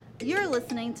You're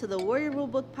listening to the Warrior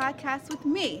Rulebook podcast with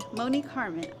me, Monique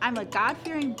Harmon. I'm a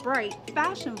God-fearing, bright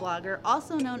fashion blogger,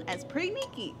 also known as Pretty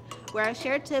Nikki, where I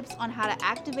share tips on how to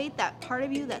activate that part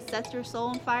of you that sets your soul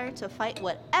on fire to fight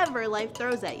whatever life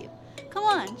throws at you. Come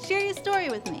on, share your story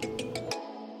with me.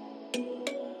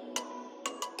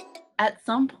 At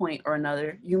some point or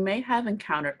another, you may have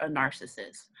encountered a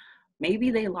narcissist.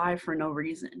 Maybe they lie for no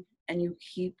reason, and you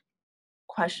keep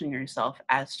questioning yourself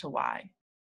as to why.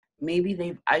 Maybe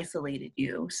they've isolated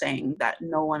you, saying that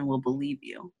no one will believe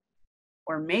you.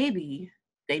 Or maybe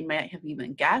they might have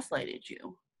even gaslighted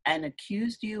you and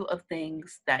accused you of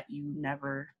things that you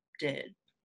never did.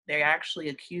 They actually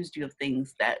accused you of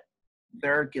things that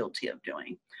they're guilty of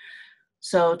doing.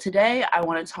 So today I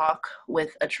want to talk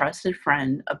with a trusted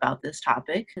friend about this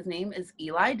topic. His name is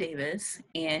Eli Davis,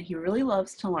 and he really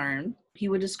loves to learn. He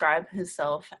would describe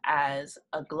himself as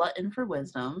a glutton for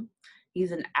wisdom.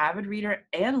 He's an avid reader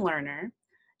and learner,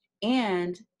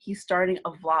 and he's starting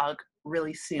a vlog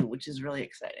really soon, which is really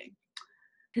exciting.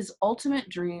 His ultimate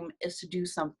dream is to do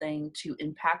something to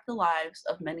impact the lives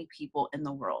of many people in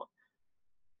the world,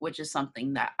 which is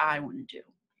something that I want to do.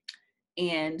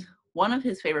 And one of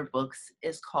his favorite books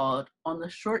is called On the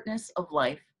Shortness of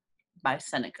Life by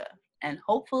Seneca. And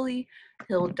hopefully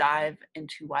he'll dive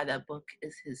into why that book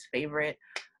is his favorite.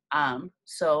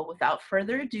 So without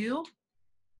further ado,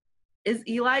 is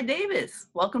Eli Davis.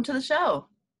 Welcome to the show.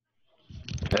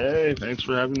 Hey, thanks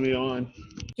for having me on.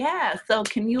 Yeah, so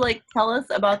can you tell us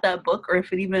about that book, or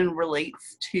if it even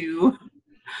relates to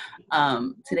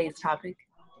today's topic?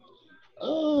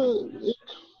 It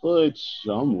could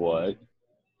somewhat.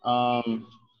 Um,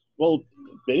 well,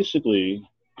 basically,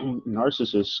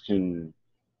 narcissists can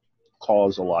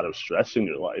cause a lot of stress in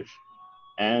your life.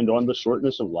 And on The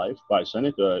Shortness of Life by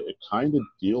Seneca, it kind of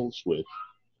deals with,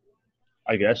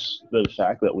 I guess, the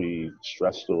fact that we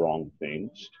stress the wrong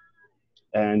things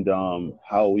and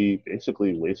how we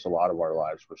basically waste a lot of our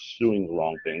lives pursuing the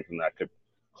wrong things, and that could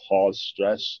cause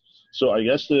stress. So I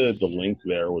guess the link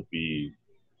there would be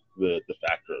the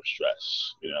factor of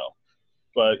stress,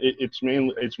 But it's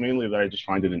mainly that I just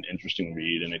find it an interesting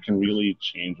read, and it can really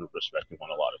change your perspective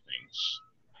on a lot of things,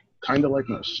 kind of like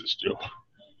Narcissists do.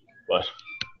 But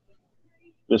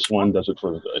this one does it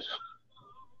for the good.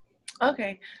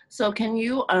 Okay, so can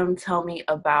you tell me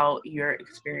about your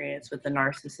experience with the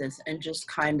narcissist and just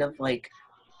kind of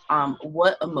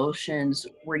what emotions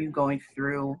were you going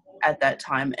through at that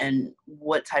time, and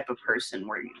what type of person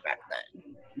were you back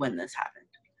then when this happened?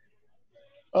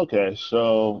 Okay,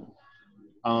 so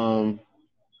um,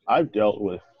 I've dealt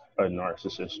with a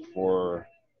narcissist for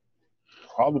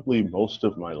probably most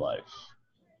of my life,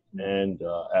 and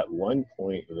at one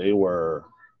point they were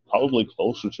probably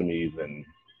closer to me than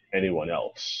anyone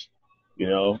else, you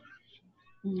know.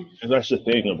 Mm. And that's the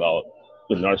thing about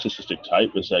the narcissistic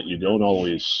type, is that you don't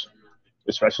always,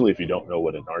 especially if you don't know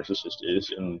what a narcissist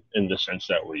is in the sense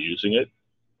that we're using it,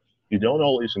 you don't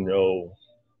always know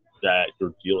that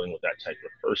you're dealing with that type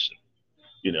of person,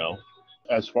 you know.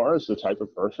 As far as the type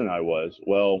of person I was,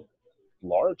 well,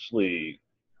 largely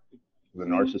the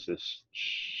narcissist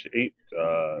shaped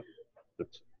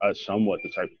somewhat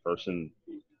the type of person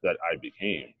that I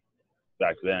became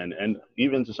back then, and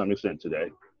even to some extent today.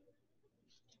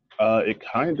 Uh, it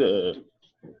kind of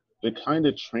it kind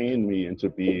of trained me into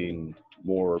being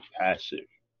more passive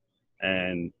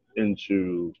and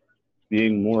into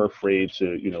being more afraid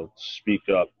to speak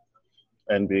up,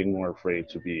 and being more afraid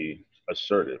to be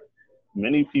assertive.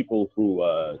 Many people who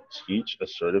teach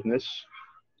assertiveness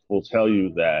will tell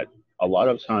you that a lot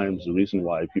of times the reason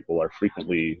why people are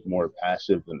frequently more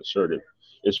passive than assertive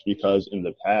is because in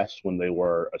the past, when they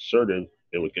were assertive,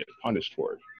 they would get punished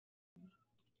for it.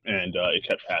 And it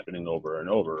kept happening over and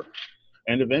over.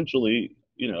 And eventually,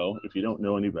 if you don't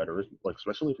know any better, like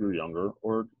especially if you're younger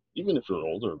or even if you're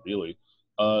older, really,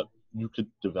 uh, you could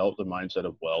develop the mindset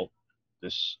of, well,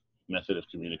 this method of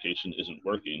communication isn't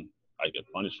working. I get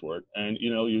punished for it, and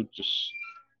you just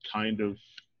kind of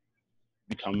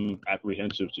become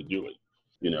apprehensive to do it.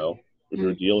 You know, if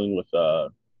you're Mm. dealing with a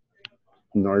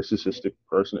narcissistic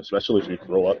person, especially if you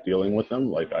grow up dealing with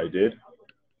them, like I did,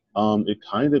 it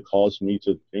kind of caused me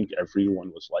to think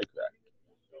everyone was like that,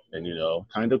 and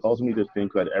kind of caused me to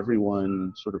think that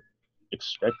everyone sort of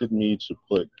expected me to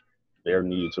put their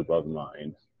needs above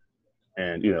mine,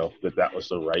 and that was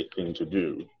the right thing to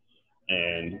do,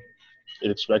 and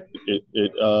it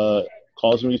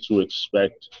caused me to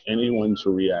expect anyone to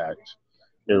react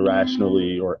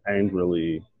irrationally or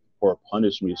angrily or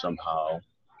punish me somehow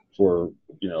for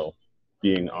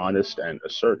being honest and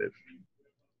assertive.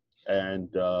 And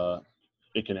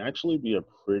it can actually be a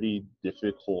pretty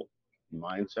difficult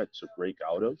mindset to break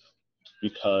out of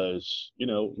because,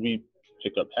 we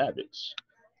pick up habits.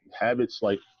 Habits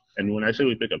like, and when I say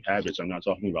we pick up habits, I'm not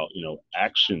talking about,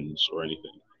 actions or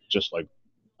anything. Just like,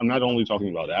 I'm not only talking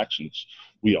about actions,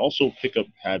 we also pick up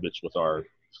habits with our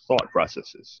thought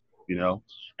processes,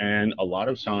 and a lot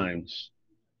of times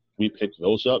we pick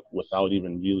those up without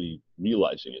even really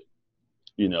realizing it,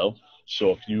 you know?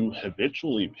 So if you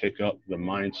habitually pick up the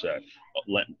mindset,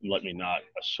 let me not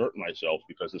assert myself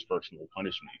because this person will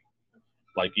punish me.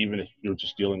 Like even if you're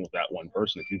just dealing with that one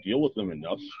person, if you deal with them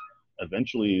enough,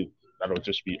 eventually that'll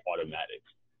just be automatic,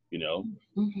 you know,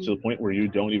 to Mm-hmm. the point where you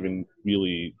don't even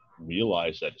really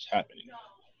realize that it's happening.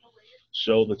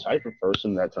 So the type of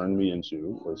person that turned me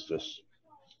into was just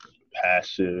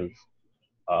passive,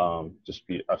 just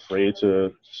be afraid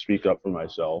to speak up for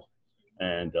myself,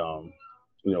 and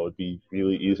it'd be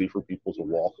really easy for people to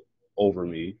walk over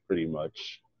me, pretty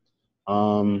much.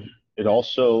 It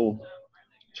also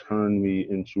turned me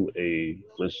into a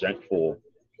resentful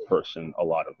person a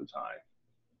lot of the time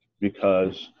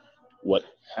because what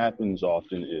happens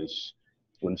often is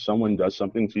when someone does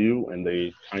something to you and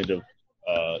they kind of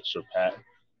surpass,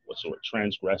 what's the word,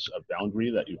 transgress a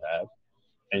boundary that you have,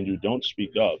 and you don't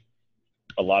speak up,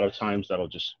 a lot of times that'll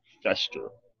just fester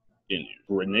in you.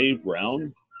 Brene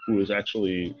Brown, who is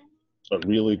actually a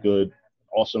really good,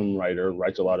 awesome writer,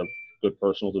 writes a lot of good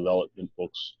personal development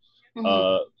books.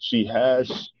 Mm-hmm. She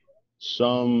has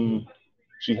some.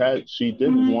 She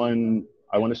did one.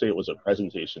 I want to say it was a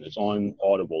presentation. It's on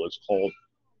Audible. It's called.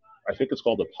 I think it's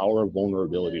called The Power of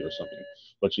Vulnerability or something.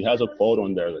 But she has a quote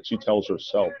on there that she tells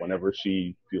herself whenever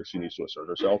she feels she needs to assert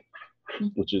herself,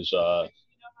 which is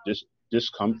this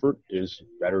discomfort is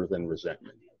better than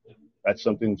resentment. That's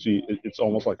something it's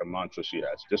almost like a mantra she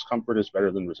has. Discomfort is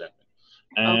better than resentment.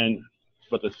 Okay. And,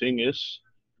 but the thing is,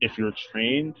 if you're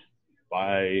trained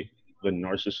by the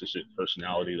narcissistic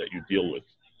personality that you deal with,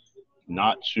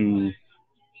 not to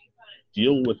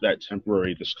deal with that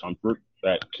temporary discomfort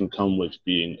that can come with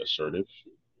being assertive,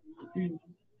 Mm-hmm.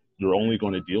 you're only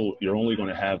going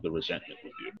to have the resentment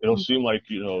with you. It'll seem like,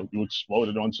 you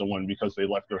exploded on someone because they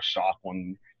left their sock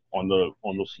on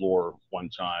the floor one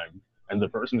time, and the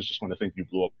person is just going to think you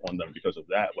blew up on them because of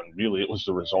that, when really it was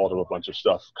the result of a bunch of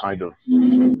stuff kind of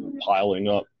piling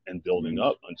up and building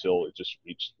up until it just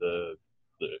reached the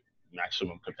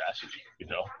maximum capacity,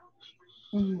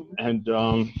 Mm-hmm.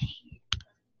 and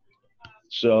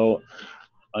so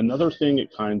another thing it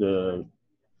kind of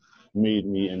made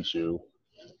me into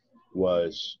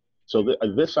was, so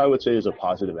this I would say is a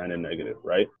positive and a negative,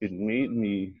 right? It made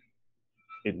me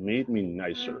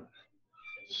nicer.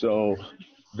 So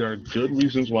there are good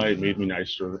reasons why it made me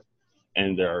nicer,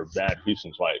 and there are bad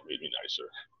reasons why it made me nicer.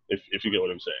 If you get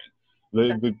what I'm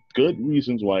saying. The good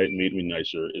reasons why it made me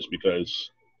nicer is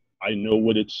because I know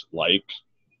what it's like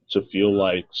to feel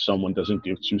like someone doesn't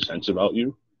give 2 cents about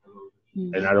you,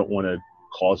 and I Mm-hmm. don't want to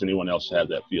cause anyone else to have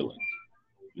that feeling.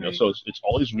 Right. So it's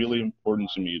always really important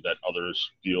to me that others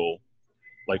feel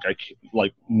like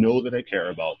like know that I care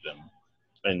about them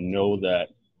and know that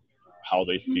how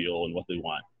they feel and what they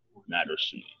want matters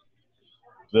to me.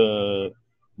 The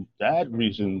bad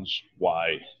reasons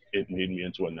why it made me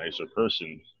into a nicer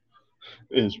person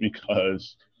is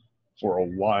because for a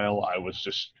while I was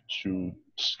just too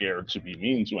scared to be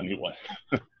mean to anyone.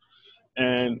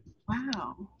 And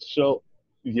Wow. so,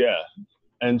 yeah.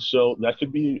 And so that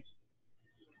could be,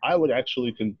 I would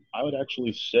actually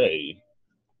say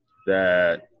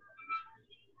that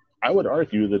I would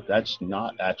argue that that's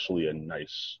not actually a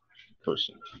nice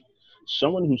person.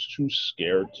 Someone who's too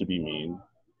scared to be mean,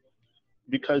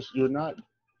 because you're not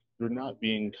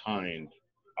being kind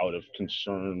out of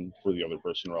concern for the other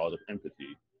person or out of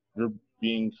empathy. You're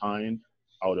being kind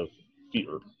out of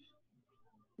fear.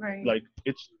 Right. Like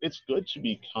it's good to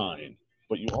be kind,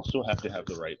 but you also have to have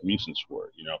the right reasons for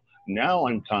it. Now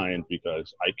I'm kind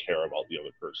because I care about the other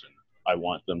person. I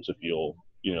want them to feel,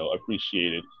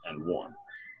 appreciated and warm.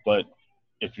 But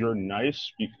if you're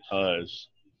nice because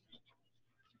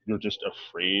you're just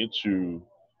afraid to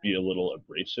be a little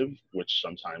abrasive, which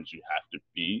sometimes you have to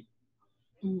be,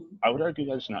 Mm-hmm. I would argue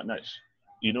that it's not nice.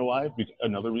 You know why?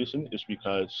 Another reason is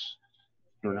because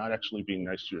you're not actually being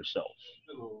nice to yourself.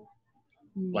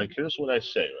 Like, Mm-hmm. here's what I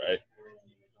say, right?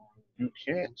 You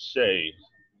can't say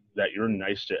that you're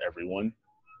nice to everyone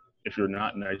if you're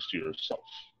not nice to yourself.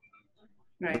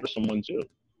 You're Right. someone too,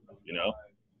 you know?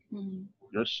 Mm-hmm.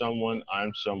 You're someone,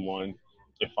 I'm someone.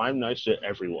 If I'm nice to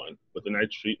everyone, but then I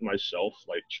treat myself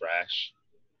like trash,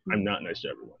 I'm not nice to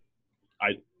everyone. I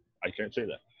I can't say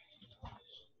that.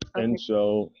 Okay. And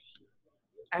so,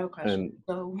 I have a question. and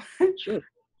So, sure,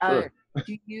 uh, sure.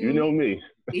 do You you? know me.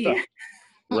 Yeah.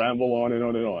 ramble on and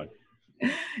on and on.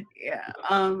 Yeah.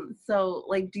 So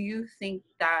like, do you think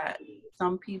that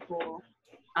some people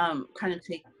kind of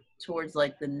take towards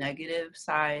like the negative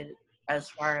side as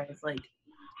far as like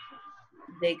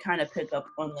they kind of pick up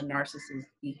on the narcissist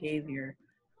behavior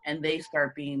and they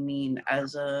start being mean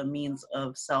as a means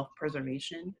of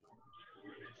self-preservation?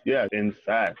 Yeah, in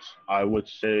fact, I would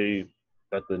say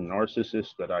that the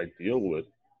narcissists that I deal with,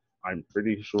 I'm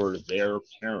pretty sure their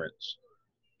parents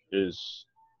is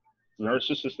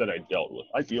narcissists that I dealt with.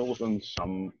 I deal with them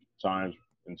sometimes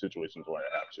in situations where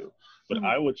I have to, but Mhm.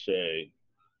 I would say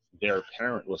their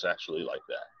parent was actually like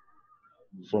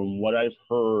that. From what I've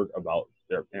heard about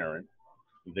their parent,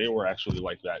 they were actually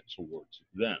like that towards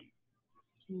them.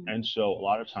 Mhm. And so a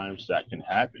lot of times that can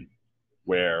happen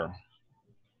where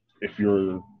if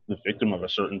you're the victim of a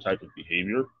certain type of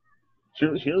behavior,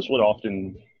 here's what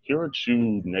often, here are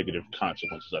two negative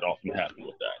consequences that often happen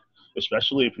with that,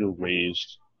 especially if you're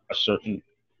raised a certain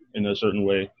in a certain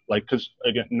way. Like, because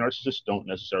again, narcissists don't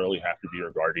necessarily have to be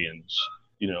your guardians,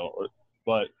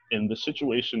 but in the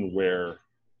situation where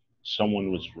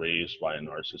someone was raised by a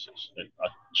narcissist,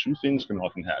 two things can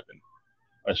often happen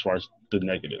as far as the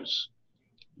negatives.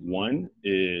 One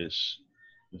is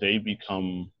they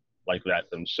become like that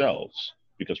themselves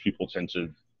because people tend to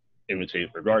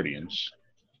imitate their guardians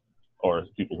or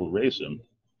people who raise them.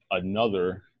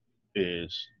 Another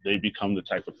is they become the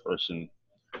type of person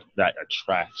that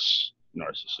attracts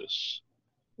narcissists.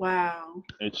 Wow.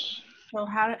 It's So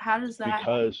how does that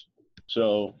because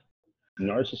so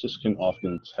narcissists can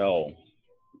often tell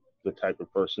the type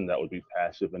of person that would be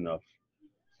passive enough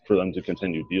for them to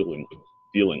continue dealing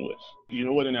with. You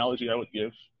know what analogy I would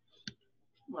give?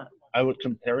 what? I would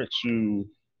compare it to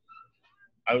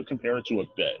a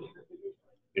bed.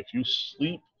 If you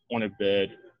sleep on a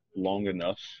bed long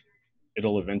enough,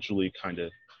 it'll eventually kind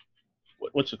of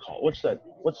what's it called? What's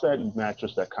that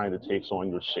mattress that kind of takes on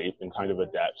your shape and kind of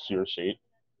adapts to your shape?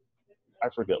 I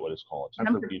forget what it's called,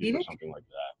 Tempur-Pedic or Tempur-Pedic? something like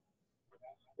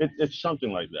that. It's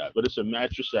something like that, but it's a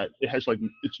mattress that it has like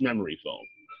it's memory foam.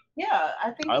 Yeah,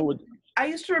 I think I would, I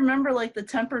used to remember like the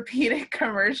Tempur-Pedic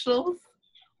commercials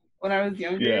when I was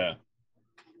younger. yeah.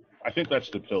 I think that's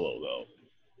the pillow though,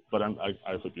 but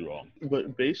I could be wrong.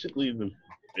 But basically, the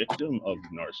victim of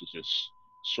narcissists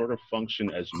sort of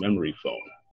function as memory foam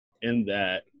in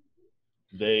that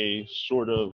they sort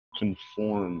of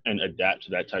conform and adapt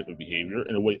to that type of behavior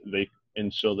in a way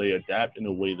they adapt in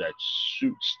a way that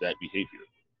suits that behavior.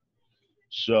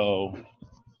 So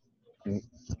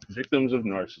victims of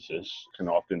narcissists can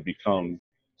often become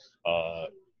uh,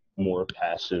 more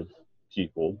passive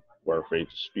people who are afraid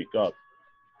to speak up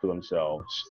for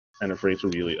themselves and afraid to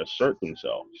really assert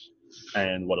themselves.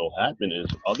 And what will happen is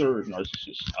other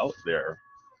narcissists out there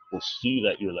will see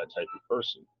that you're that type of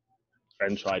person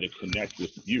and try to connect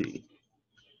with you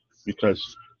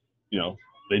because, you know,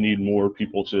 they need more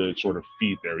people to sort of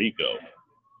feed their ego,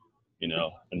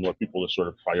 and more people to sort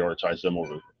of prioritize them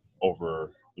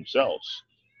over themselves.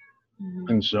 Mhm.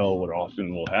 And so what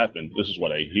often will happen, this is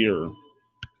what I hear,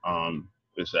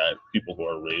 is that people who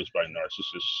are raised by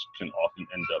narcissists can often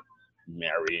end up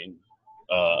marrying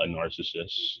a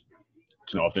narcissist,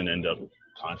 can often end up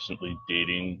constantly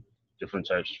dating different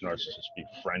types of narcissists,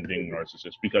 befriending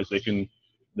narcissists, because they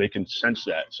can sense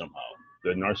that somehow.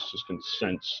 The narcissist can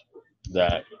sense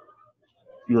that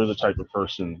you're the type of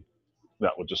person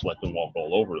that would just let them walk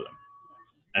all over them.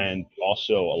 And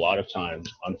also, a lot of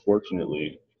times,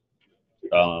 unfortunately,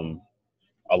 um,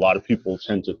 a lot of people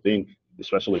tend to think,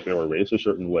 especially if they were raised a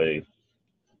certain way,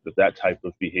 that type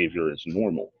of behavior is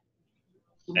normal.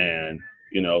 Mhm. And,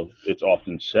 it's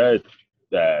often said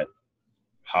that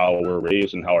how we're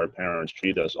raised and how our parents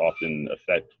treat us often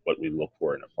affect what we look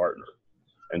for in a partner.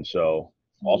 And so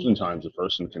oftentimes a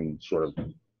person can sort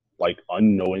of like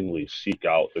unknowingly seek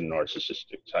out the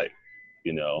narcissistic type,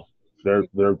 you know.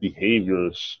 Their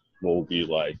behaviors will be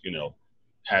like,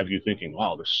 have you thinking,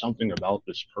 wow, there's something about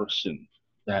this person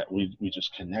that we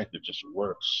just connect, it just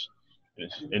works.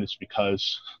 And it's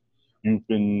because you've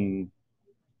been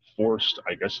forced,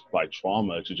 I guess, by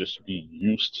trauma to just be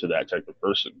used to that type of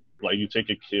person. Like you take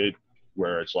a kid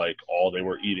where it's like all they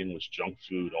were eating was junk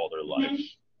food all their life,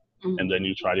 and Mhm. then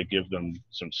you try to give them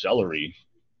some celery,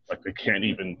 like they can't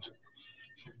even,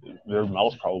 their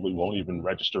mouth probably won't even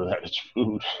register that it's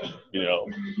food,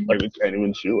 like they can't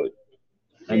even chew it.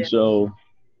 And Yeah.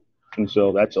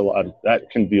 so that's a lot. That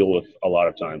can deal with a lot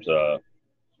of times the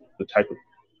type of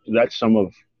that's some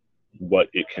of what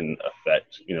it can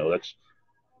affect.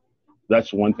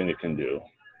 That's one thing it can do.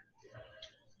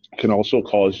 It can also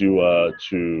cause you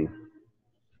to.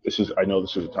 This is I know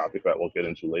this is a topic that we'll get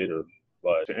into later.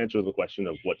 But to answer the question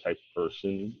of what type of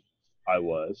person I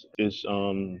was, is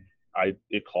I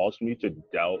it caused me to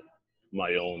doubt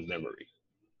my own memory,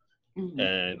 Mhm.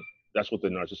 and that's what the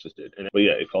narcissist did. And but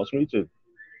yeah, it caused me to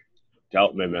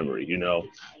doubt my memory.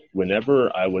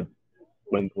 Whenever I would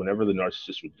whenever the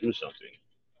narcissist would do something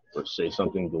or say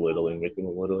something belittling, making a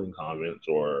belittling comment,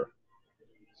 or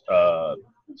uh,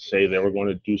 say they were going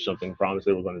to do something, promise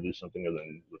they were going to do something, and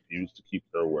then refuse to keep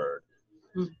their word,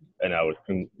 Mhm. and I would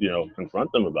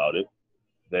confront them about it,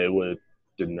 they would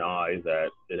deny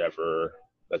that they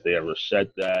ever said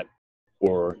that,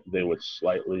 or they would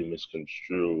slightly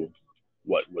misconstrue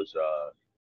what was uh,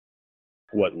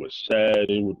 what was said.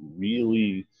 They would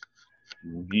really,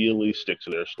 really stick to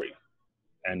their story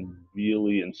and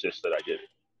really insist that I did it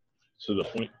to the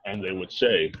point, and they would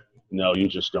say, "No, you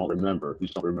just don't remember. You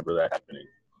just don't remember that happening."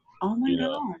 Oh my You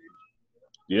know, God.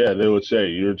 yeah, they would say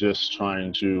you're just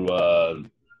trying to.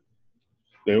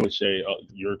 They would say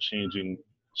you're changing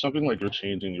something like you're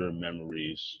changing your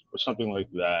memories or something like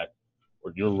that,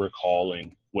 or you're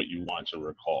recalling what you want to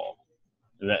recall.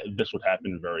 And that this would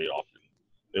happen very often.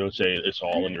 They would say it's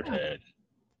all in your Yeah. head.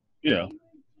 You know,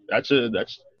 that's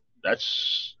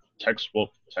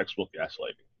textbook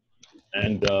gaslighting.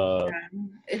 And Yeah.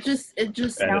 It just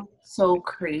and sounds so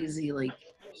crazy, like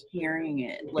hearing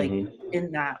it like mhm,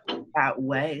 in that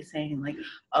way, saying like,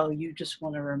 "Oh, you just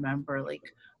want to remember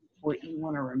like what you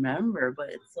want to remember," but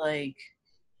it's like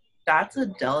that's a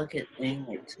delicate thing,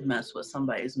 like to mess with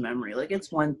somebody's memory. Like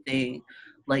it's one thing,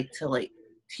 like to like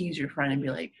tease your friend and be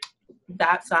like,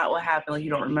 "That's not what happened," like you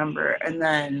don't remember, and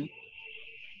then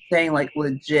saying like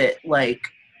legit, like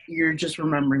you're just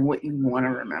remembering what you want to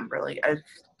remember.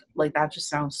 Like that just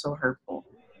sounds so hurtful.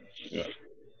 yeah,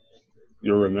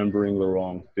 you're remembering the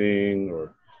wrong thing,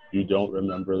 or you don't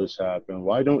remember this happened.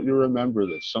 Why don't you remember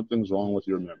this? Something's wrong with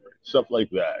your memory. Stuff like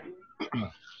that.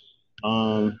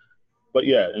 Um, but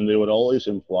yeah, and they would always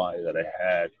imply that I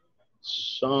had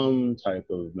some type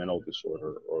of mental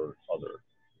disorder or other.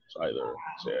 So either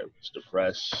say I was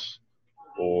depressed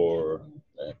or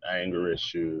anger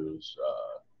issues.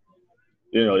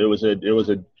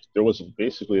 There was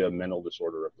basically a mental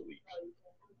disorder of the week.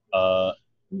 Uh,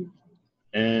 Mm.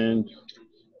 and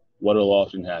what will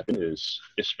often happen is,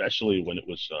 especially when it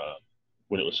was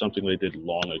something they did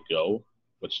long ago,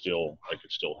 but still like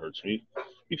it still hurts me,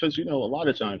 because a lot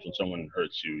of times when someone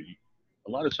hurts you,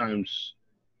 a lot of times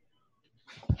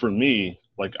for me,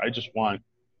 like I just want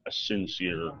a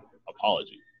sincere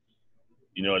apology.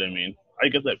 You know what I mean? I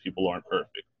get that people aren't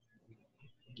perfect,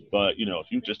 but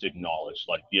if you just acknowledge,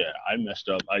 like, yeah, I messed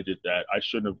up, I did that, I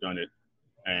shouldn't have done it,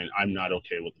 and I'm not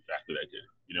okay with the fact that I did it.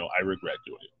 I regret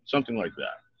doing it. Something like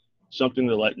that. Something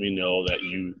to let me know that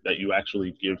you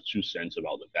actually give 2 cents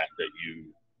about the fact that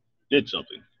you did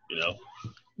something. You know.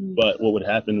 Mm. But what would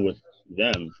happen with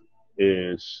them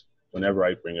is whenever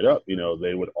I bring it up,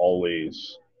 they would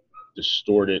always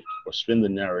distort it or spin the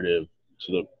narrative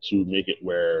to make it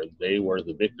where they were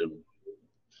the victim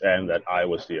and that I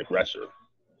was the aggressor.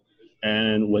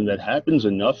 And when that happens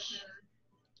enough,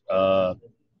 uh,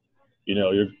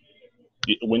 you're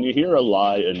when you hear a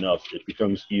lie enough, it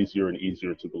becomes easier and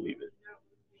easier to believe it.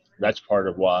 That's part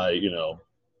of why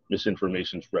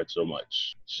misinformation spreads so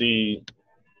much. See,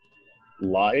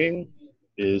 lying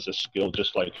is a skill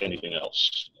just like anything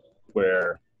else,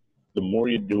 where the more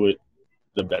you do it,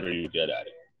 the better you get at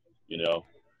it. You know,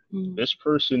 Mm. this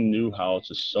person knew how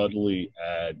to subtly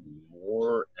add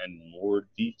more and more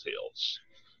details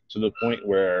to the point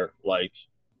where, like,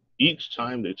 each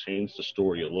time they changed the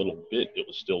story a little bit, it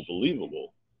was still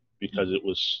believable because it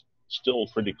was still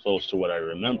pretty close to what I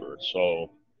remembered.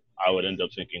 So I would end up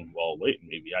thinking, well, wait,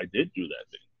 maybe I did do that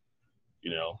thing.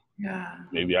 You know, Yeah.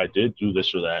 maybe I did do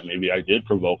this or that. Maybe I did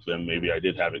provoke them. Maybe I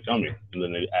did have it coming. And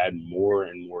then they add more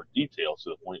and more details to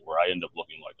the point where I end up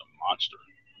looking like a monster.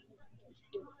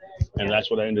 And Yeah. that's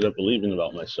what I ended up believing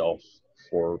about myself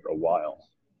for a while,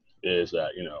 is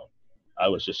that, I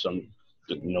was just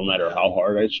no matter how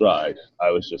hard I tried,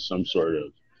 I was just some sort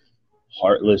of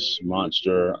heartless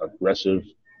monster, aggressive,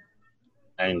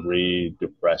 angry,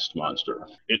 depressed monster.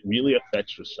 It really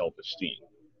affects your self esteem.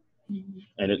 Mhm.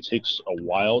 And it takes a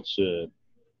while to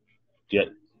get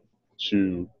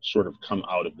to sort of come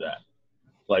out of that.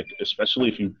 Like, especially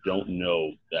if you don't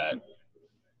know that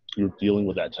you're dealing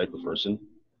with that type of person.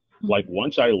 Like,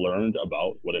 once I learned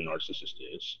about what a narcissist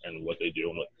is and what they do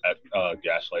and what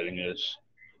gaslighting is,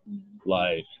 Mhm.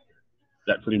 like,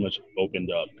 that pretty much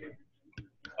opened up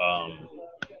um,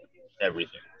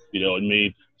 everything. It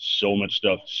made so much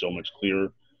stuff so much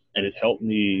clearer, and it helped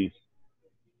me.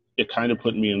 It kind of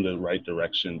put me in the right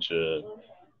direction to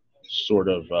sort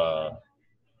of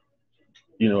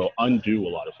undo a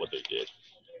lot of what they did.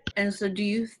 And so do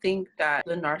you think that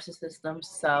the narcissists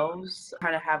themselves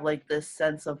kind of have like this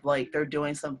sense of like they're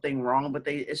doing something wrong, but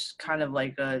it's kind of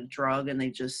like a drug and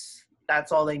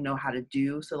that's all they know how to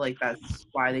do. So like that's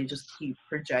why they just keep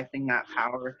projecting that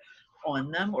power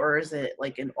on them? Or is it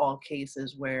like in all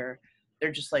cases where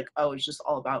they're just like, oh, it's just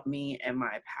all about me and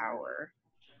my power?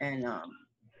 And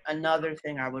another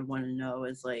thing I would want to know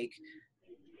is like,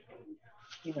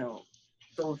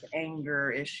 those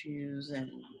anger issues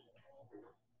and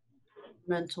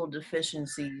mental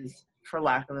deficiencies, for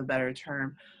lack of a better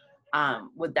term,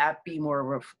 would that be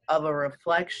more of a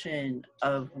reflection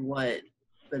of what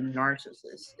the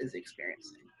narcissist is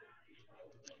experiencing?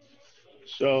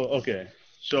 So okay,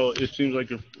 so it seems like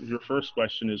your first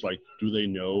question is like, do they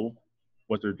know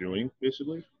what they're doing,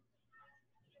 basically?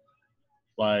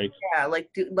 Like, Yeah,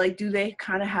 do they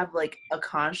kind of have like a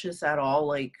conscious at all?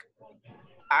 Like,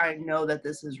 I know that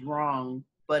this is wrong,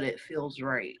 but it feels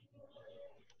right.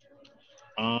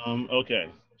 okay,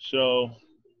 so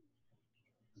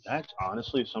that's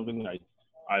honestly something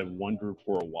I wondered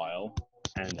for a while,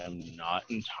 and I'm not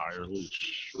entirely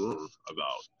sure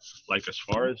about. Like, as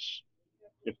far as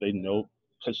if they know,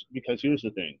 because here's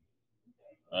the thing,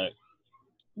 right?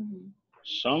 Mm-hmm.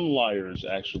 Some liars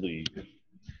actually,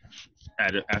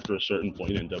 after a certain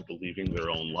point, end up believing their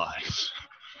own lies.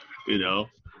 you know,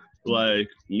 like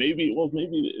maybe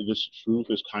this truth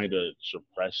is kind of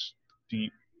suppressed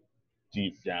deep,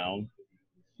 deep down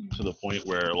to the point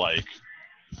where like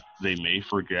they may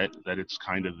forget that it's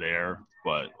kind of there,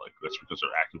 but like that's because they're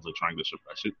actively trying to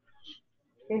suppress it.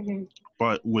 Mm-hmm.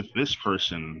 But with this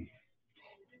person,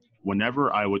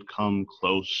 whenever I would come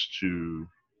close to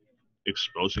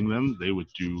exposing them, they would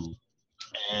do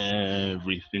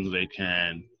everything they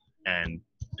can and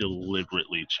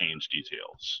deliberately change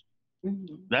details.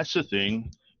 Mm-hmm. That's the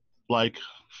thing. Like,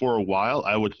 for a while,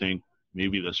 I would think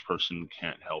maybe this person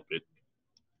can't help it,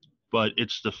 but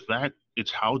it's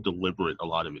how deliberate a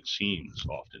lot of it seems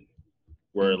often,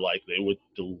 where like they would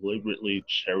deliberately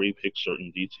cherry pick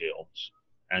certain details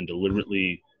and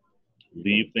deliberately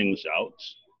leave things out,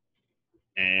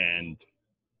 and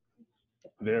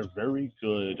they're very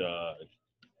good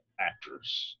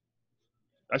actors.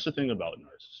 That's the thing about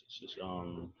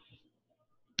narcissists.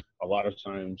 A lot of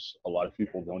times, a lot of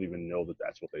people don't even know that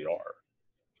that's what they are,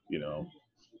 you know,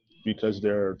 because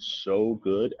they're so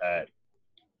good at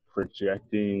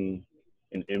projecting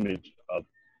an image of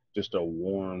just a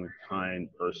warm, kind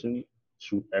person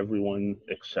to everyone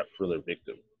except for the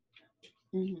victim,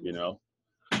 Mm-hmm. you know?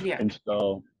 Yeah. And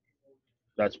so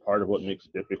that's part of what makes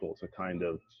it difficult to kind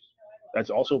of, that's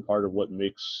also part of what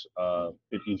makes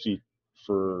it easy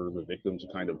for the victim to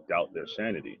kind of doubt their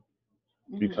sanity.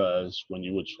 Mm-hmm. Because when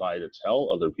you would try to tell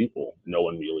other people, no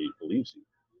one really believes you.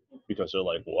 Because they're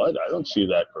like, what? I don't see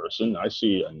that person. I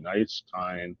see a nice,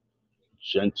 kind,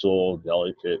 gentle,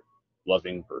 delicate,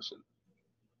 loving person,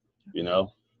 you know?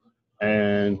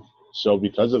 And so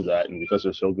because of that, and because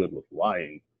they're so good with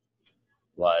lying,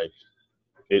 like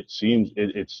it seems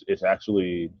it's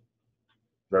actually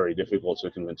very difficult to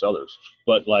convince others.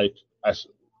 But like as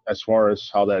far as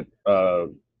how that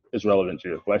is relevant to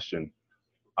your question,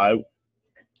 I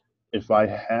if I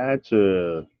had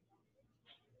to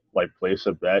like place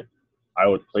a bet, I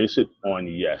would place it on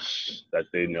yes that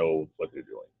they know what they're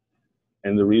doing.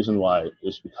 And the reason why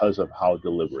is because of how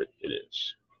deliberate it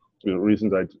is. The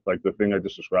reasons I like the thing I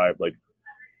just described, like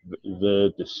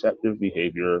the deceptive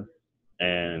behavior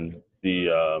and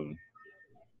the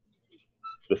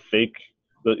fake,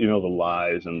 the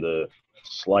lies and the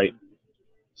slight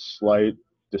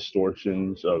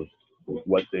distortions of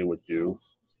what they would do.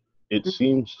 It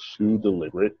seems too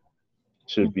deliberate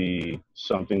to be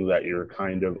something that you're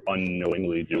kind of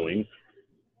unknowingly doing.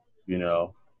 You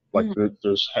know, like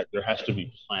Mm-hmm. there has to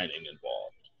be planning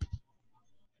involved.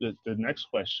 The next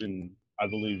question I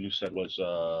believe you said was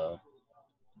are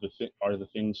the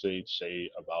things they say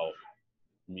about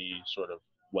me sort of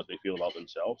what they feel about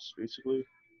themselves, basically.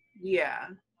 Yeah.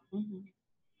 Mm-hmm.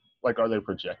 Like, are they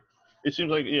project? It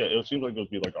seems like yeah, it seems like it would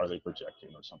be like, are they projecting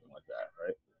or something like that,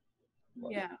 right?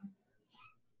 Like, Yeah.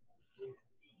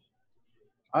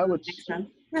 I That would makes sense.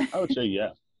 I would say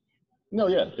yeah. No,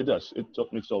 yeah, it does. It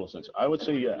makes total sense. I would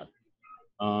say yeah.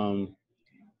 Um,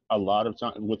 a lot of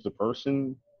time with the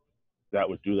person that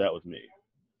would do that with me.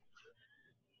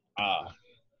 Ah,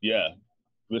 yeah.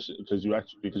 Listen, because you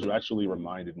actually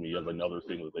reminded me of another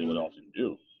thing that they would often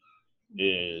do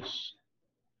is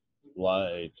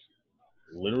like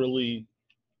literally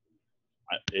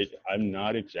I'm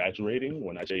not exaggerating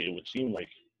when I say it would seem like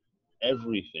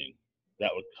everything that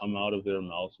would come out of their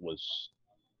mouth was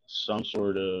some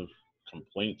sort of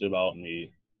complaint about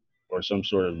me or some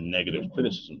sort of negative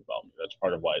criticism about me. That's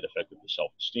part of why it affected the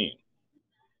self-esteem.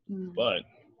 Mm. But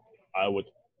I would,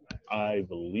 I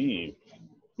believe,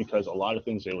 because a lot of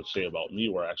things they would say about me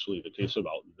were actually the case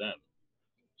about them.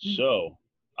 Mm. So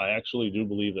I actually do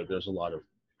believe that there's a lot of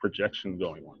projection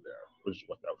going on there, which is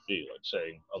what that would be, like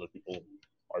saying other people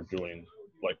are doing,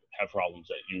 like have problems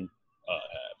that you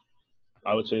have.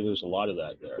 I would say there's a lot of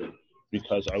that there,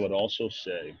 because I would also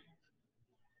say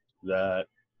that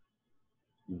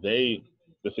they,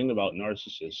 the thing about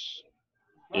narcissists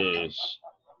is,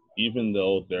 even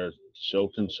though they're so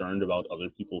concerned about other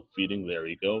people feeding their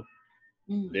ego,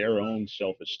 Mm. their own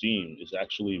self-esteem is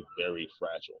actually very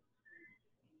fragile.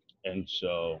 And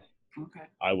so Okay.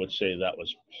 I would say that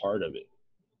was part of it,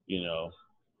 you know,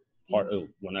 part Mm. of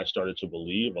when I started to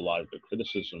believe a lot of the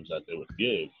criticisms that they would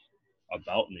give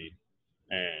about me,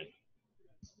 and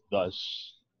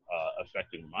thus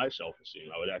affecting my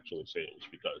self-esteem. I would actually say it was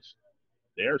because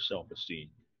their self-esteem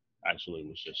actually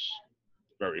was just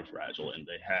very fragile, and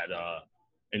they had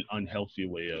an unhealthy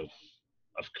way of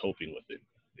coping with it,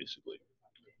 basically.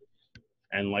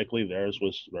 And likely theirs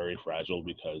was very fragile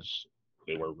because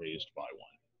they were raised by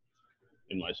one.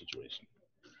 In my situation,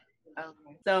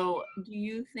 Okay. So, do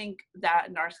you think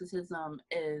that narcissism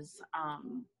is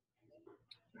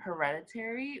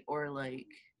hereditary or like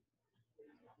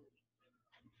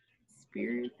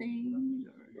spirit thing?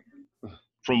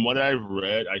 from what I've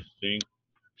read, I think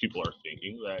people are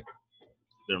thinking that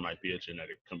there might be a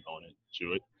genetic component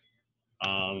to it.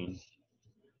 Um,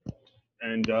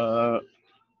 and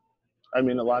I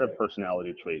mean, a lot of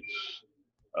personality traits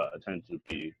tend to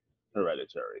be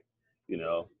hereditary. You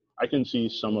know, I can see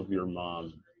some of your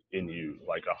mom in you,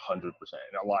 like 100%. And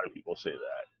a lot of people say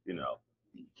that. You know,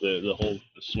 the whole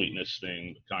the sweetness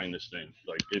thing, the kindness thing,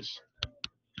 like it's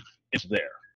there.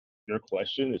 Your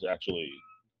question is actually,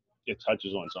 it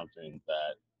touches on something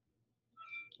that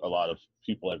a lot of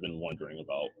people have been wondering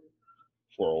about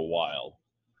for a while,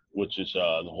 which is the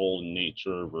whole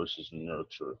nature versus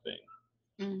nurture thing,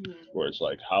 Mm-hmm. where it's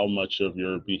like how much of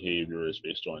your behavior is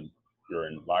based on your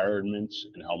environment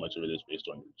and how much of it is based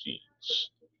on your genes.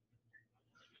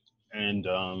 And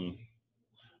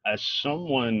as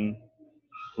someone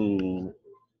who,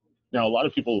 now a lot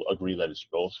of people agree that it's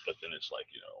both, but then it's like,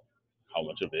 you know, how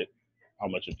much of it, how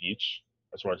much of each,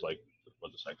 as far as like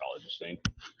what the psychologists think.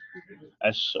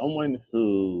 As someone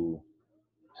who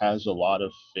has a lot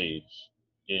of faith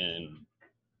in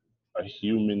a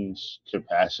human's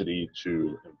capacity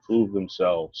to improve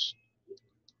themselves,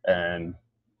 and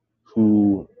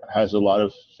who has a lot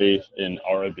of faith in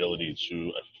our ability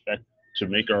to affect, to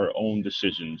make our own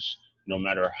decisions no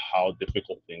matter how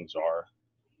difficult things are,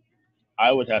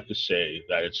 I would have to say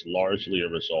that it's largely a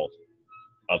result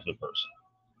of the person.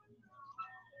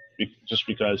 Just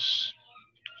because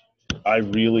I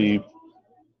really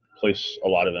place a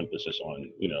lot of emphasis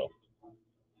on, you know,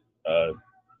 uh,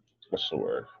 what's the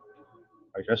word,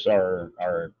 I guess our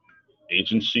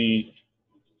agency,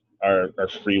 our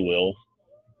free will.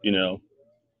 You know,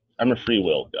 I'm a free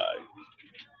will guy.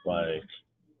 Like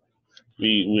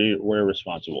we're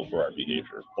responsible for our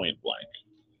behavior, point blank.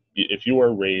 If you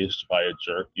are raised by a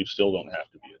jerk, you still don't have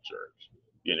to be a jerk.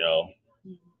 You know,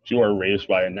 if you are raised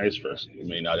by a nice person, you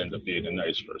may not end up being a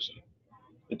nice person.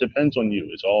 It depends on you.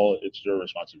 It's your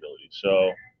responsibility.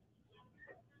 So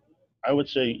I would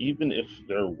say even if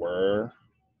there were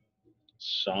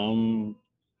some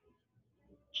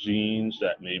genes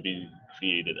that maybe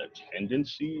created a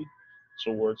tendency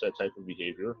towards that type of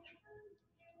behavior,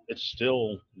 it's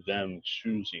still them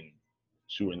choosing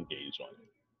to engage on it,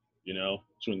 you know,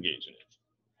 to engage in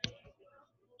it.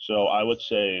 So I would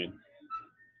say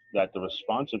that the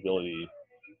responsibility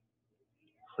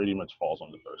pretty much falls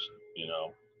on the person, you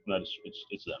know, not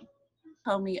it's them.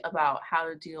 Tell me about how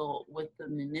to deal with the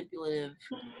manipulative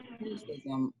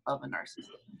criticism of a narcissist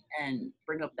and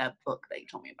bring up that book that you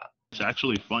told me about. It's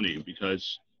actually funny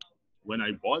because when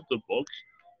I bought the book,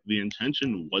 the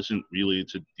intention wasn't really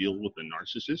to deal with a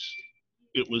narcissist.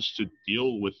 It was to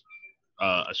deal with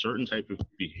a certain type of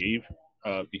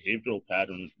behavioral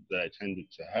pattern that I tended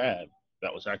to have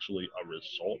that was actually a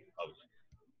result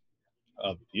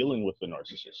of dealing with the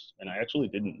narcissist. And I actually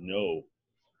didn't know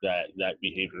that that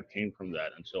behavior came from that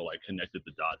until I connected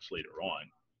the dots later on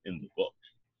in the book.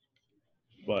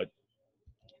 But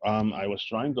I was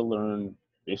trying to learn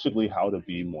basically how to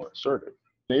be more assertive.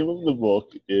 The name of the book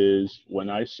is When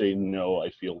I Say No, I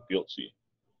Feel Guilty.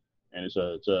 And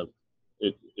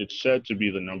it's said to be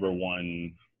the number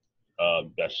one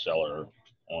bestseller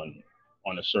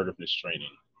on assertiveness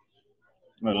training.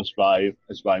 And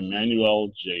it's by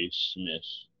Manuel J. Smith.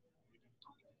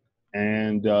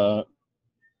 And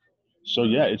So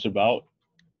yeah, it's about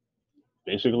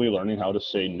basically learning how to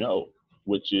say no,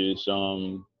 which is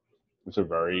it's a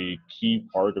very key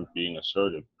part of being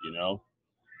assertive.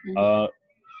 Mhm. Uh,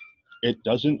 it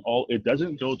doesn't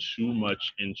go too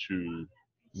much into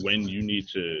when you need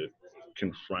to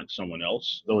confront someone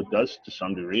else, though it does to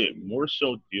some degree. It more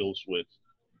so deals with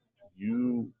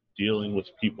you dealing with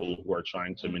people who are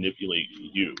trying to manipulate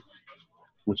you,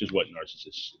 which is what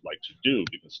narcissists like to do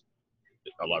because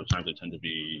a lot of times they tend to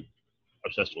be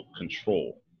obsessed with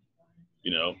control,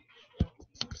 you know.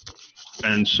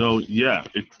 And so yeah,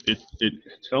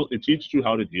 it teaches you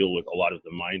how to deal with a lot of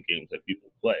the mind games that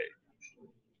people play.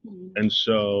 Mhm. And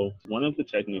so one of the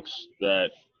techniques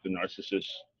that the narcissist,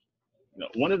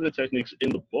 one of the techniques in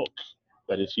the book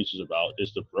that it teaches about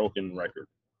is the broken record.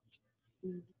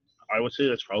 Mhm. I would say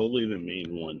that's probably the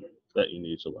main one that you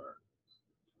need to learn.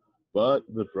 But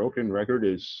the broken record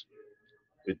is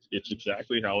it's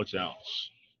exactly how it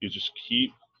sounds. You just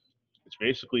keep it's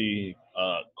basically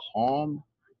calm,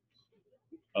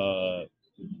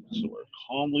 what's the word?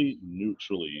 Calmly,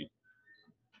 neutrally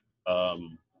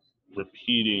um,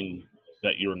 repeating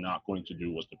that you're not going to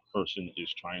do what the person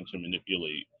is trying to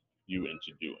manipulate you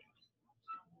into doing.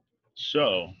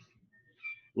 So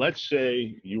let's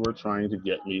say you were trying to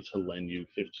get me to lend you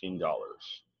 $15,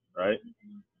 right?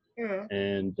 Yeah.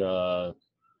 And I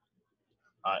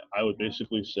would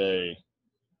basically say,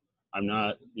 I'm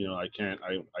not, I can't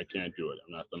do it.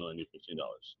 I'm not going to lend you $15.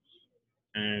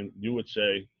 And you would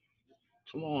say,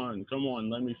 come on,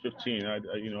 lend me 15. I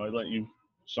lent you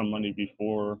some money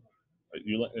before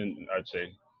and I'd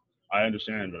say, I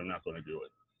understand, but I'm not going to do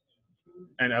it.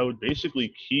 And I would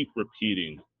basically keep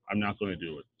repeating, I'm not going to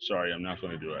do it. Sorry, I'm not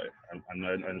going to do it. I'm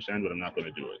not, I understand, but I'm not going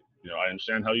to do it. I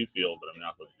understand how you feel, but I'm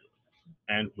not going to do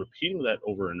it. And repeating that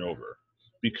over and over,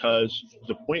 because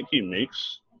the point he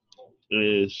makes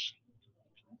is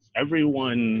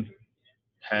everyone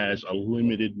has a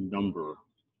limited number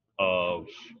of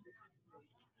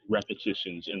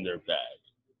repetitions in their bag.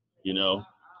 You know,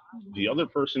 the other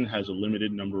person has a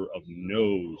limited number of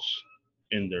no's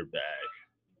in their bag,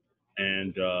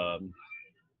 and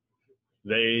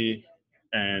they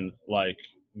and like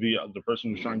the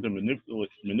person who's trying to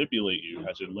manipulate you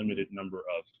has a limited number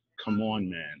of come on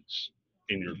mans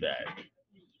in your bag.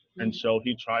 And so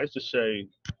he tries to say,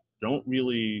 don't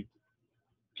really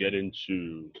get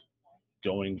into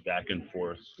going back and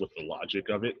forth with the logic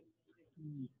of it,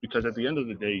 because at the end of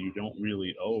the day you don't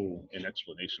really owe an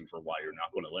explanation for why you're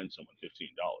not going to lend someone $15.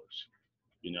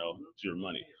 It's your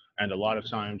money. And a lot of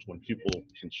times when people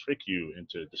can trick you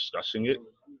into discussing it,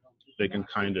 they can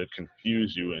kind of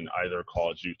confuse you and either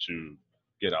cause you to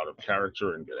get out of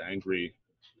character and get angry,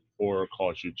 or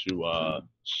cause you to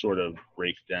sort of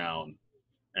break down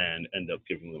and end up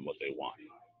giving them what they want.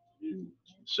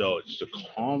 So it's to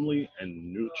calmly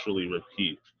and neutrally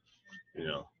repeat, you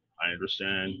know, I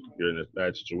understand you're in a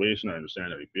bad situation. I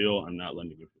understand how you feel. I'm not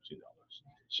lending you $15.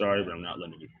 Sorry, but I'm not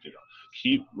lending you $15.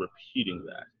 Keep repeating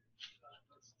that.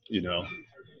 You know,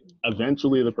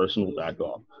 eventually the person will back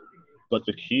off. But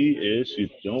the key is you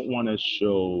don't want to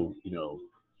show,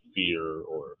 fear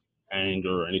or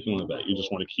anger or anything like that. You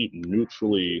just want to keep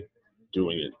neutrally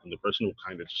doing it, and the person will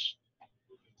kind of just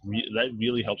that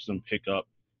really helps them pick up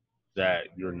that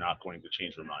you're not going to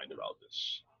change your mind about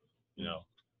this. You know,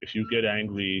 if you get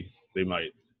angry, they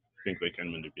might think they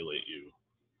can manipulate you.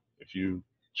 If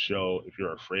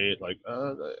you're afraid, like,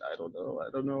 I don't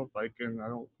know if I can, I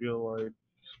don't feel like,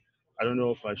 I don't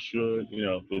know if I should.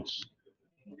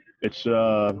 It's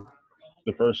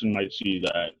the person might see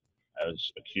that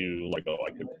as a cue, like, oh,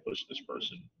 I could push this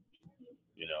person.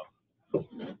 You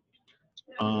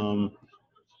know,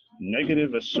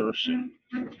 negative assertion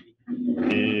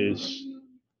is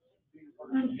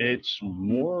it's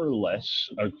more or less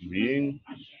agreeing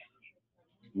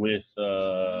with.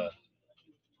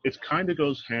 It kind of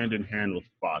goes hand in hand with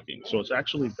fogging, so it's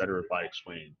actually better if I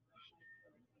explain.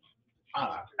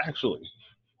 Actually,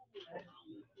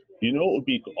 what would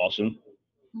be awesome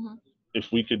Mhm.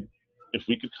 if we could,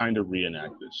 kind of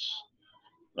reenact this,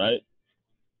 right?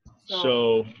 So,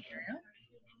 So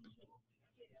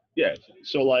yeah,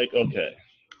 so like, okay,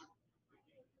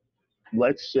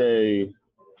 let's say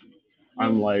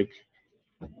I'm like,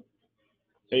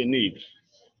 hey, Neek,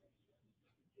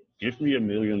 give me $1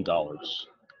 million.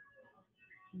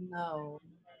 no.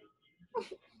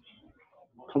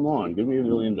 Come on, give me $1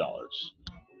 million. Do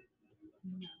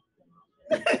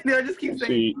I just keep saying,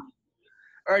 See,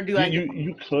 or do you, I get?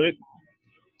 you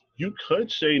you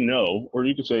could say no, or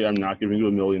you could say I'm not giving you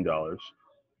 $1 million.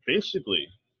 Basically,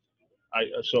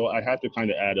 I have to kind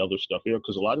of add other stuff here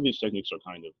because a lot of these techniques are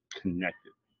kind of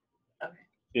connected. Okay.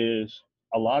 Is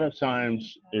a lot of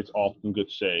times it's often good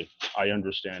to say, I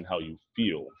understand how you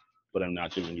feel, but I'm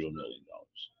not giving you $1 million.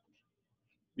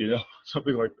 You know,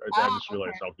 something like I Ah, just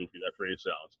realized okay. how goofy that phrase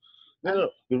sounds. No,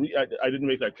 I didn't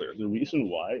make that clear. The reason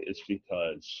why is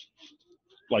because,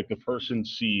 like, the person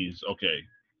sees, okay,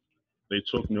 they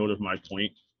took note of my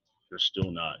point, they're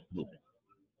still not moving,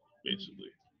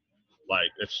 basically. Like,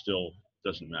 it still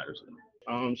doesn't matter to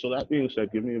them. So that being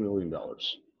said, give me $1 million.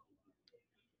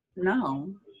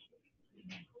 No,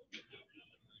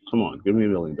 Come on, give me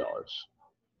 $1 million.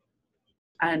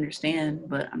 I understand,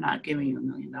 but I'm not giving you $1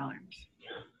 million.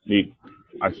 Nick,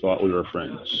 I thought we were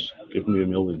friends. Give me $1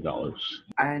 million.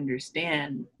 I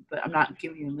understand, but I'm not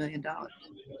giving you $1 million.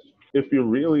 If you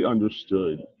really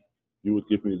understood, you would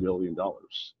give me $1 million.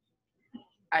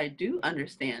 I do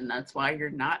understand. That's why you're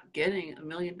not getting $1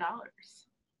 million.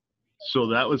 So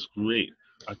that was great.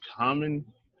 A common,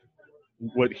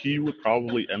 what he would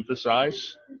probably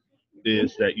emphasize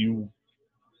is that you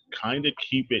kind of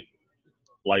keep it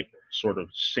like sort of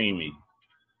samey,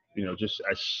 just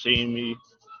as samey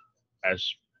as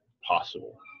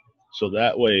possible. So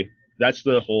that way, that's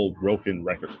the whole broken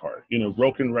record part.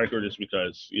 Broken record is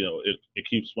because, it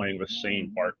keeps playing the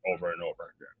same part over and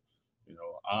over again.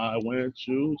 I went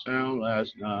to town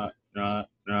last night,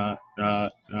 and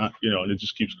it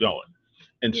just keeps going.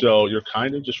 And Yeah. so you're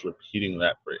kind of just repeating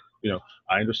that phrase.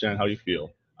 I understand how you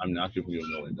feel. I'm not giving you $1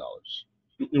 million,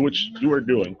 which you are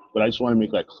doing, but I just want to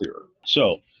make that clearer.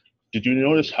 So, did you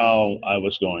notice how I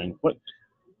was going? What?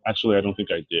 Actually, I don't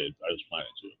think I did. I was planning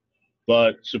to.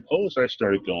 But suppose I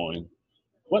started going,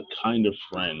 what kind of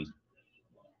friend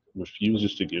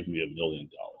refuses to give me $1 million?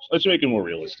 Let's make it more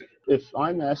realistic. If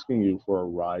I'm asking you for a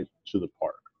ride to the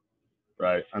park,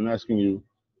 right? I'm asking you,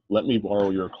 let me borrow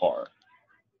your car,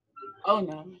 Oh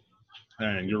no.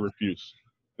 and you refuse.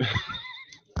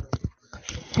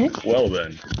 Well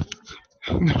then,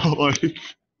 no, like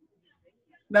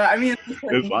No, I mean, it's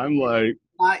like if I'm like,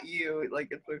 not you. Like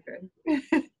it's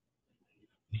okay.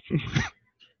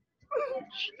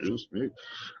 excuse me,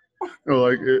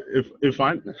 like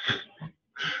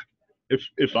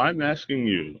if I'm asking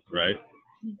you, right,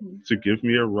 Mhm. to give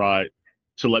me a ride,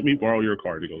 to let me borrow your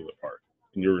car to go to the park,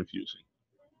 and you're refusing,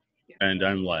 Yeah. and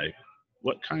I'm like,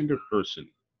 what kind of person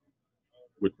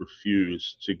would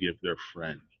refuse to give their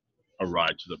friend a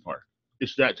ride to the park?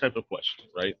 It's that type of question,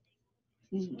 right?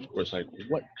 Mhm. Where it's like,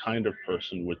 what kind of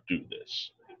person would do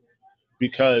this?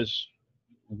 Because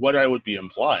what I would be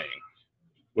implying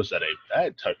was that a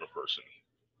bad type of person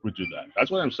would do that.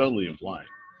 That's what I'm subtly implying.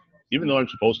 Even though I'm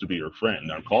supposed to be your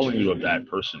friend, I'm calling you a bad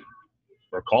person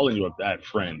or calling you a bad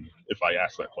friend if I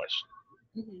ask that question.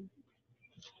 Mhm.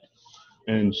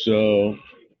 And so,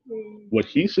 what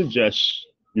he suggests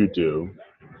you do,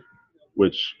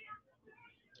 which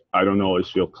I don't always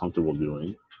feel comfortable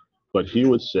doing, but he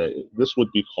would say this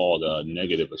would be called a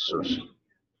negative assertion.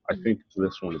 I think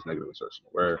this one is negative assertion,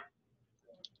 where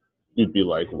you'd be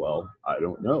like, well, I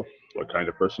don't know. What kind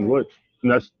of person would?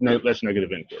 And that's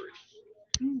negative inquiry.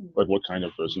 Mhm. Like, what kind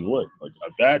of person would? Like,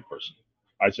 a bad person.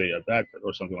 I'd say a bad person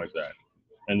or something like that.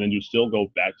 And then you still go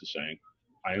back to saying,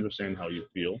 I understand how you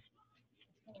feel,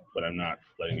 but I'm not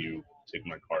letting you take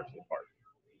my car to the park.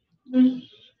 Mhm.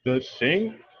 The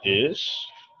thing is,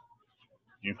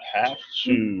 you have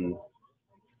to,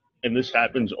 and this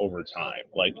happens over time,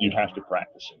 like, you have to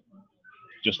practice it.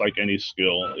 Just like any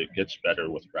skill, it gets better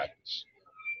with practice.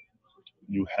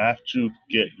 You have to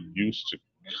get used to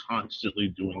constantly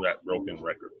doing that broken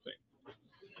record thing.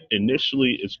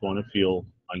 Initially, it's going to feel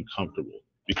uncomfortable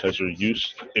because you're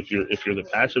used, if you're the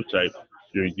passive type,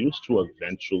 you're used to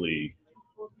eventually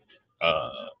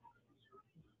uh,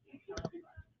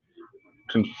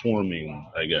 conforming,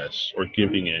 I guess, or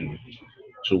giving in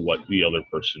to what the other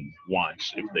person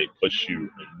wants if they push you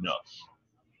enough.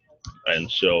 And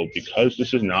so, because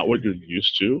this is not what you're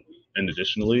used to, and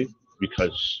additionally,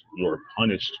 because you're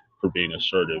punished for being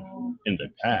assertive in the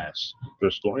past,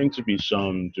 there's going to be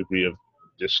some degree of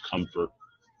discomfort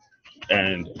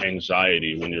and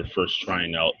anxiety when you're first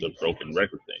trying out the broken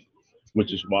record thing,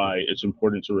 which is why it's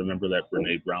important to remember that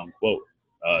Brene Brown quote,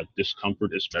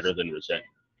 discomfort is better than resentment,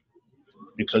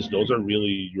 because those are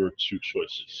really your two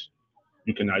choices.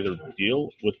 You can either deal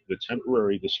with the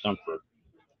temporary discomfort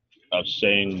of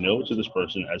saying no to this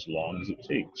person as long as it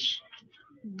takes,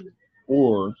 Mhm.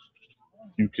 or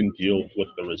you can deal with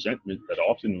the resentment that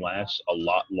often lasts a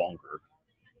lot longer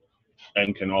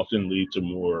and can often lead to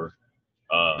more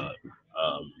uh,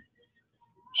 um,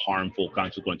 harmful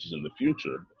consequences in the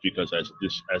future, because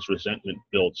as resentment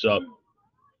builds up,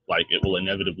 like, it will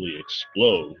inevitably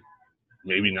explode,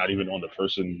 maybe not even on the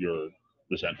person you're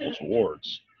resentful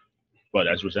towards, But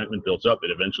as resentment builds up,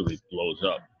 it eventually blows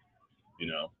up, you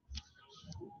know,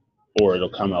 or it'll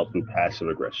come out through passive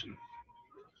aggression,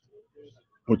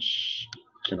 which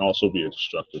can also be a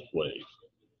destructive way,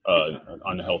 an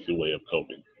unhealthy way of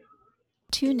coping.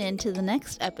 Tune in to the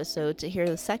next episode to hear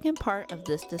the second part of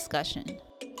this discussion.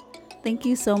 Thank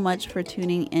you so much for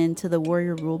tuning in to the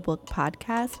Warrior Rulebook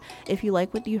podcast. If you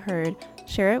like what you heard,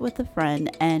 share it with a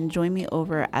friend and join me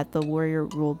over at the Warrior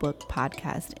Rulebook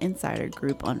Podcast Insider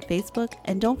group on Facebook.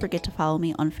 And don't forget to follow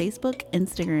me on Facebook,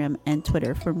 Instagram, and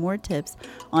Twitter for more tips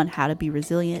on how to be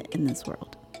resilient in this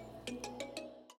world.